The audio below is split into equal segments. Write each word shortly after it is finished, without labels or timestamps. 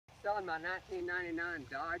selling my 1999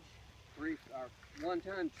 Dodge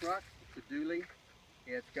one-ton truck. It's a dually.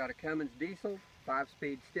 It's got a Cummins diesel,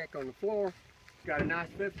 5-speed stick on the floor. It's got a nice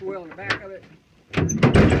fifth wheel in the back of it.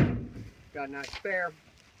 Got a nice spare.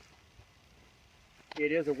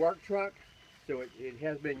 It is a work truck, so it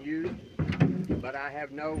has been used, but I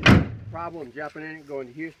have no problem jumping in it, going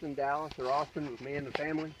to Houston, Dallas, or Austin with me and the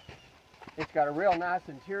family. It's got a real nice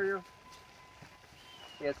interior.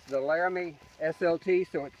 It's the Laramie SLT,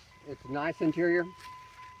 so it's a nice interior.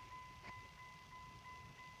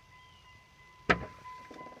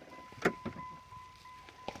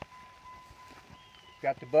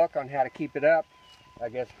 Got the book on how to keep it up. I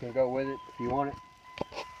guess you can go with it if you want it.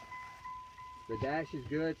 The dash is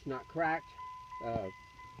good. It's not cracked.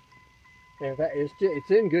 In fact, it's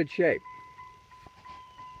in good shape.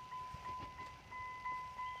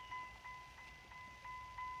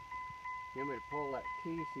 You want me to pull that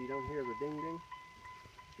key so you don't hear the ding ding?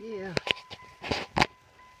 Yeah.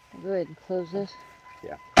 Go ahead and close this.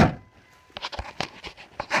 Yeah.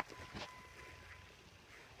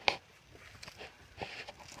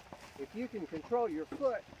 If you can control your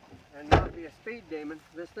foot and not be a speed demon,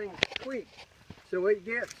 this thing's tweaked. So it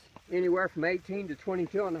gets anywhere from 18 to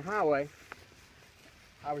 22 on the highway.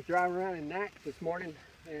 I was driving around in Naya this morning,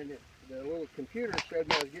 and the little computer showed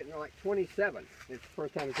me I was getting like 27. It's the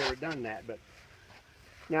first time it's ever done that. But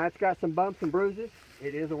now it's got some bumps and bruises.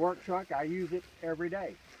 It is a work truck. I use it every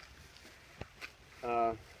day.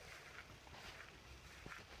 There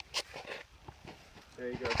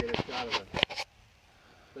you go. Get a shot of it.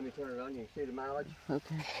 Let me turn it on. You can see the mileage.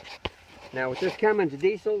 Okay. Now with this Cummins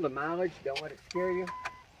diesel, the mileage, don't let it scare you.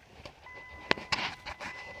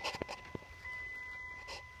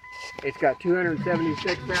 It's got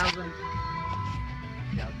 276,000.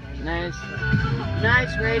 Nice.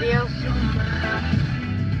 Nice radio.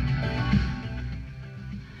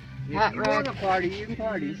 If you want to party, you can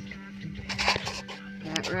party.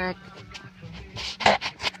 Hat rack.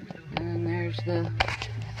 And then there's the...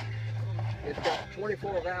 It's got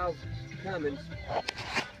 24 valves Cummins.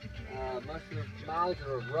 Most of the miles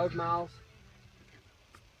are road miles.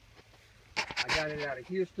 I got it out of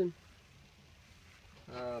Houston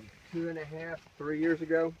 2.5, 3 years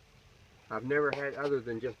ago. I've never had, other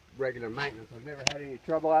than just regular maintenance, I've never had any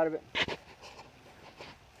trouble out of it.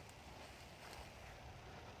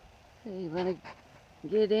 So you want to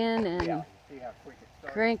get in and Yeah, see how quick it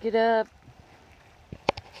starts. crank it up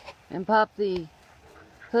and pop the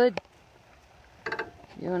hood.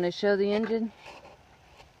 You want to show the engine?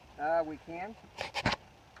 We can.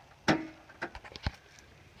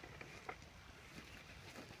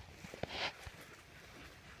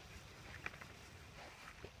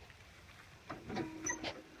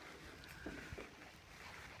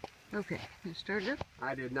 Okay, you start it up.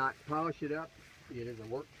 I did not polish it up. It is a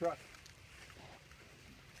work truck.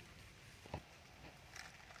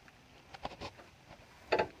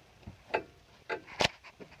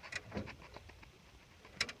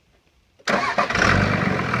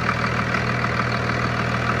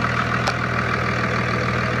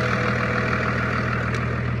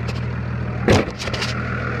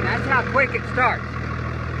 That's how quick it starts.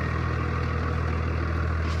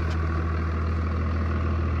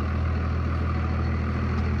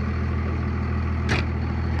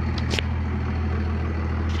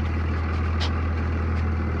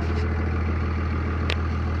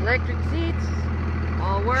 Electric seats,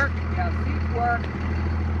 all work. Yeah, seats work,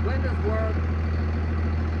 windows work.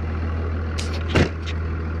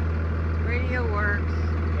 Radio works.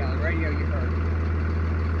 Yeah, the radio you heard.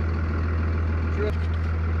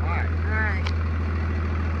 All right. All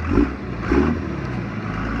right.